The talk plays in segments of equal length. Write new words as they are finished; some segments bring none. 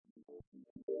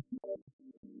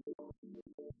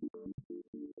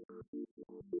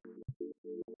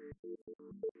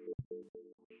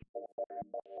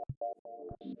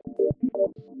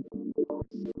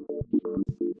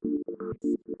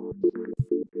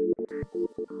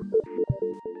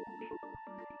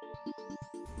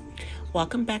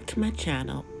Welcome back to my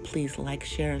channel. Please like,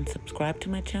 share, and subscribe to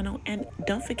my channel, and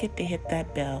don't forget to hit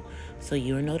that bell so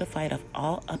you're notified of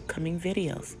all upcoming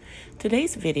videos.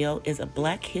 Today's video is a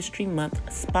Black History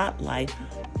Month spotlight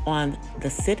on the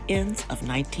sit-ins of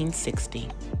 1960.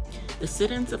 The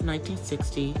sit-ins of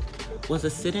 1960 was a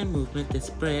sit-in movement that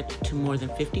spread to more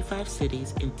than 55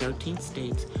 cities in 13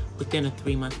 states within a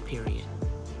 3-month period.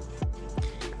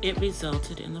 It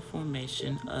resulted in the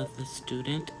formation of the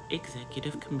Student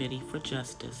Executive Committee for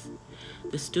Justice,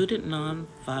 the Student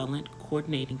Nonviolent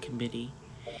Coordinating Committee,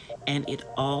 and it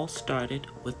all started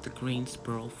with the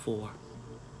Greensboro Four.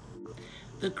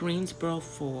 The Greensboro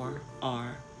Four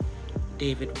are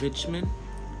David Richmond,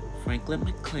 Franklin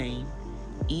McLean,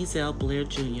 Ezell Blair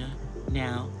Jr.,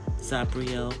 now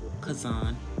Zabriel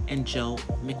Kazan, and Joe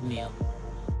McNeil.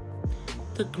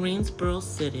 The Greensboro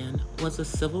sit-in was a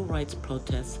civil rights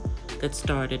protest that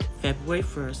started February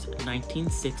 1st,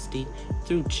 1960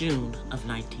 through June of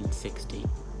 1960.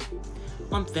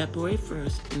 On February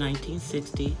 1st,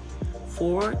 1960,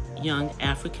 4 young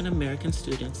African American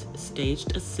students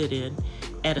staged a sit-in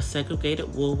at a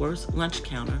segregated Woolworth's lunch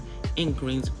counter in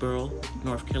Greensboro,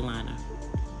 North Carolina,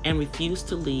 and refused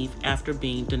to leave after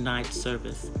being denied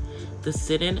service. The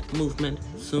sit-in movement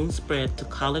soon spread to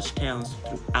college towns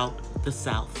throughout the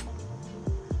South.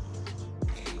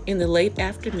 In the late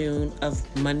afternoon of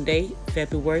Monday,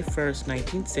 February 1st,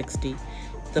 1960,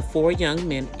 the 4 young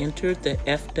men entered the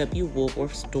F.W.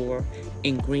 Woolworth store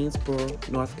in Greensboro,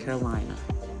 North Carolina.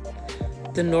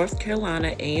 The North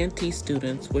Carolina A&T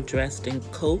students were dressed in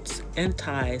coats and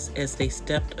ties as they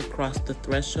stepped across the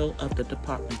threshold of the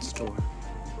department store.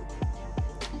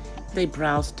 They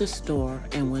browsed the store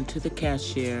and went to the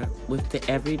cashier with the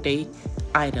everyday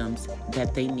items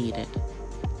that they needed.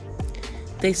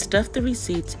 They stuffed the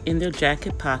receipts in their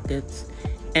jacket pockets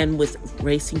and with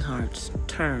racing hearts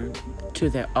turned to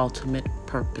their ultimate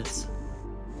purpose.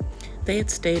 They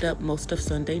had stayed up most of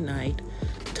Sunday night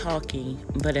talking,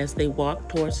 but as they walked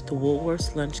towards the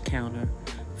Woolworth's lunch counter,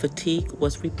 fatigue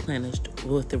was replenished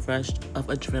with the rush of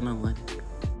adrenaline.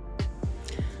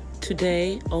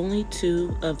 Today, only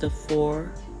 2 of the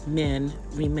 4 men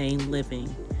remain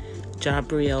living,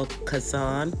 Jabriel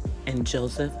Kazan and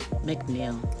Joseph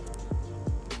McNeil.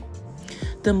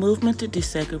 The movement to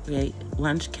desegregate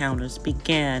lunch counters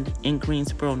began in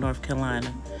Greensboro, North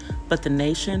Carolina, but the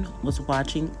nation was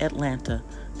watching Atlanta,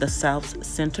 the South's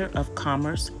center of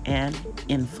commerce and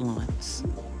influence.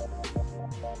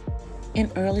 In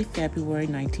early February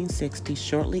 1960,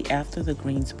 shortly after the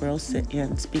Greensboro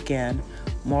sit-ins began,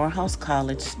 Morehouse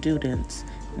College students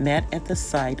met at the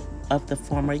site of the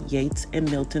former Yates and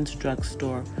Milton's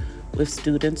drugstore with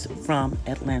students from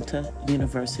Atlanta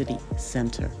University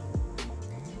Center.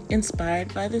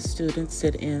 Inspired by the student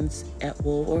sit-ins at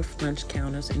Woolworth lunch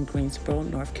counters in Greensboro,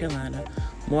 North Carolina,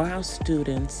 Morehouse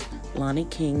students Lonnie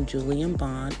King, Julian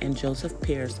Bond, and Joseph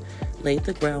Pierce laid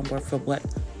the groundwork for what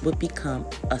would become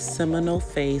a seminal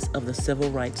phase of the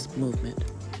civil rights movement.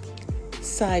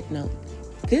 Side note,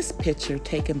 this picture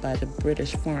taken by the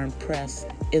British Foreign Press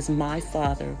is my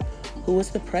father, who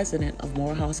was the president of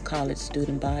Morehouse College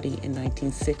student body in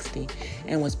 1960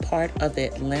 and was part of the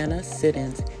Atlanta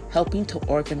sit-ins, helping to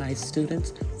organize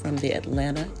students from the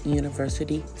Atlanta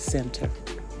University Center.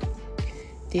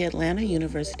 The Atlanta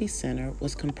University Center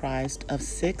was comprised of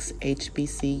 6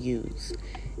 HBCUs: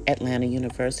 Atlanta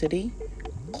University,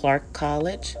 Clark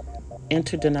College,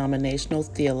 Interdenominational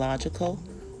Theological,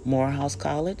 Morehouse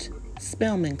College,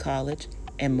 Spelman College,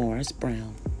 and Morris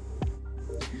Brown.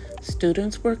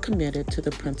 Students were committed to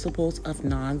the principles of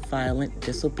nonviolent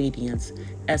disobedience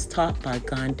as taught by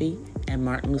Gandhi and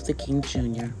Martin Luther King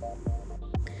Jr.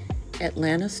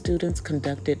 Atlanta students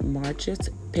conducted marches,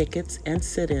 pickets, and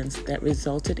sit-ins that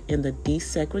resulted in the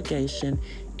desegregation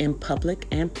in public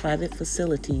and private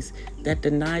facilities that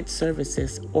denied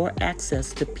services or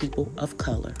access to people of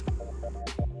color.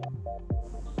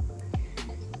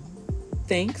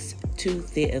 Thanks to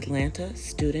the Atlanta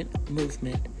student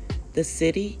movement, the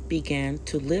city began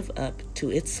to live up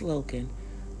to its slogan,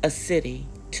 "A city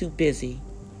too busy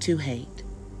to hate."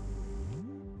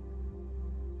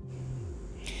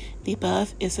 The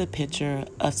above is a picture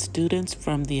of students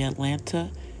from the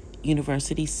Atlanta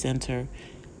University Center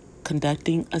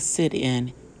conducting a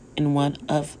sit-in in one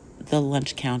of the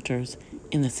lunch counters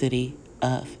in the city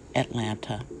of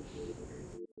Atlanta.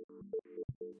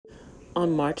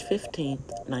 On March 15,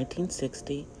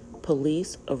 1960,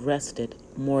 police arrested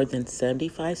more than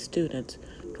 75 students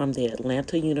from the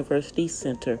Atlanta University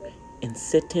Center in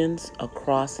sit-ins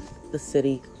across the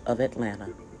city of Atlanta.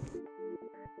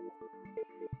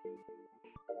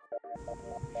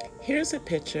 Here's a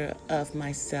picture of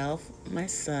myself, my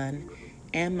son,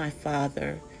 and my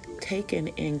father taken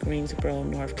in Greensboro,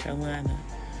 North Carolina,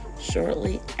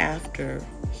 shortly after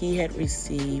he had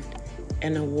received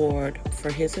an award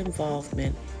for his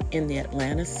involvement in the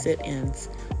Atlanta sit-ins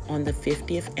on the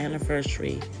 50th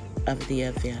anniversary of the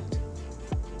event.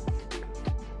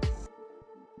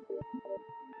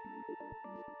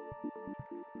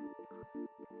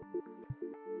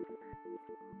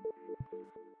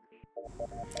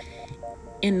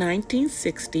 In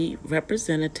 1960,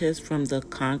 representatives from the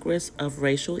Congress of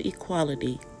Racial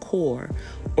Equality, CORE,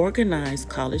 organized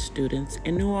college students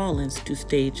in New Orleans to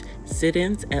stage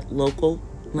sit-ins at local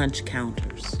lunch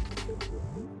counters.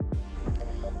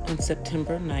 On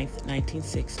September 9,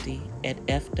 1960, at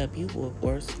F.W.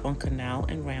 Woodward's on Canal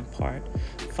and Rampart,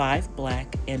 5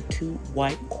 black and 2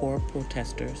 white CORE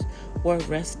protesters were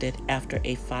arrested after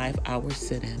a 5-hour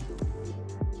sit-in.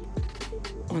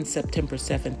 On September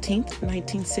 17,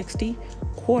 1960,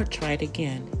 CORE tried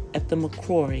again at the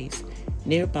McCrory's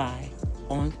nearby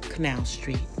on Canal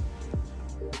Street.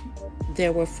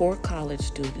 There were 4 college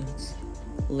students: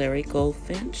 Larry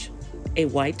Goldfinch, a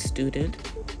white student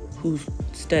who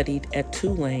studied at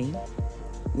Tulane,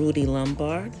 Rudy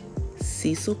Lombard,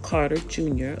 Cecil Carter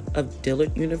Jr. of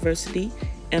Dillard University,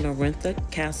 and Aretha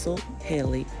Castle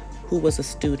Haley, who was a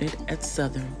student at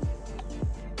Southern.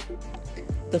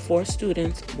 The 4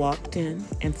 students walked in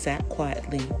and sat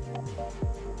quietly,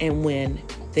 and when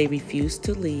they refused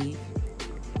to leave,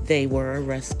 they were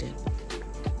arrested.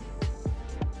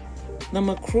 The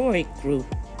McCrory group,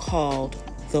 called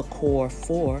the Core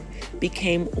 4,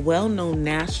 became well known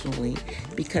nationally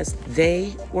because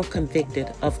they were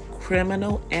convicted of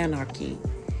criminal anarchy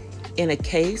in a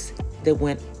case that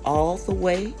went all the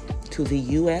way to the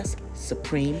U.S.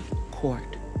 Supreme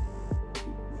Court.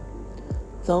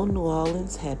 Though New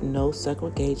Orleans had no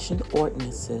segregation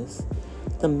ordinances,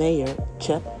 the mayor,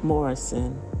 Chet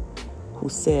Morrison, who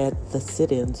said the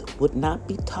sit-ins would not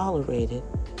be tolerated,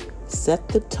 set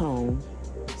the tone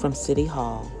from City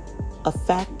Hall, a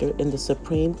factor in the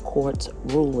Supreme Court's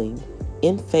ruling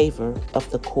in favor of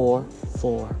the Core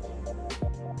 4.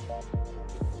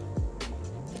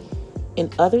 In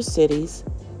other cities,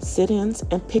 sit-ins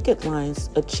and picket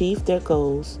lines achieved their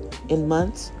goals in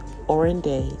months or in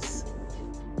days.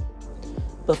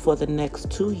 But for the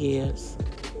next 2 years,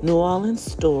 New Orleans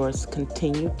stores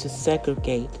continued to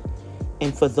segregate,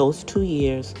 and for those 2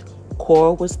 years,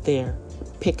 CORE was there,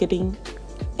 picketing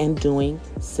and doing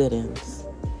sit-ins.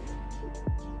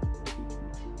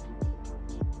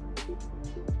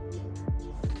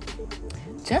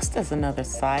 Just as another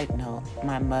side note,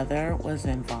 my mother was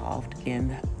involved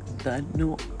in the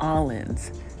New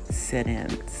Orleans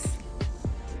sit-ins.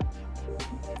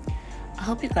 I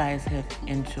hope you guys have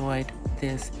enjoyed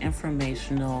this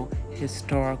informational,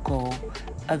 historical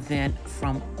event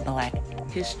from Black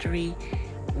history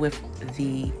with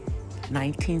the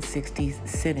 1960s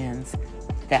sit-ins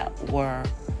that were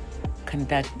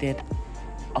conducted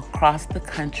across the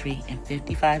country in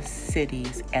 55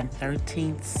 cities and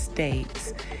 13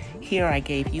 states. Here I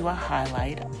gave you a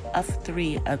highlight of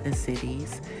 3 of the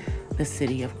cities: the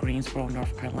city of Greensboro,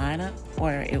 North Carolina,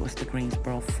 where it was the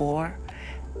Greensboro 4,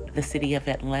 the city of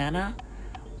Atlanta,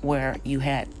 where you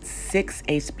had 6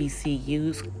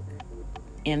 HBCUs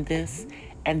in this,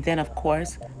 and then of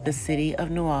course the city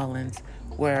of New Orleans,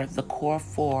 where the Core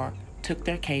 4 took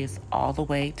their case all the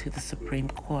way to the Supreme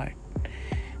Court.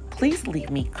 Please leave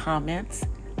me comments,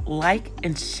 like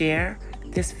and share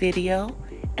this video,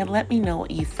 and let me know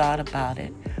what you thought about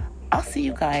it. I'll see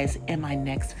you guys in my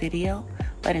next video,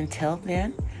 but until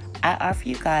then, I offer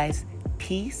you guys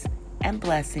peace and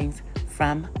blessings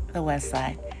from the West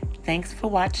Side. Thanks for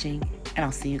watching, and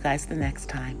I'll see you guys the next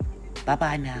time.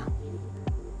 Bye-bye now.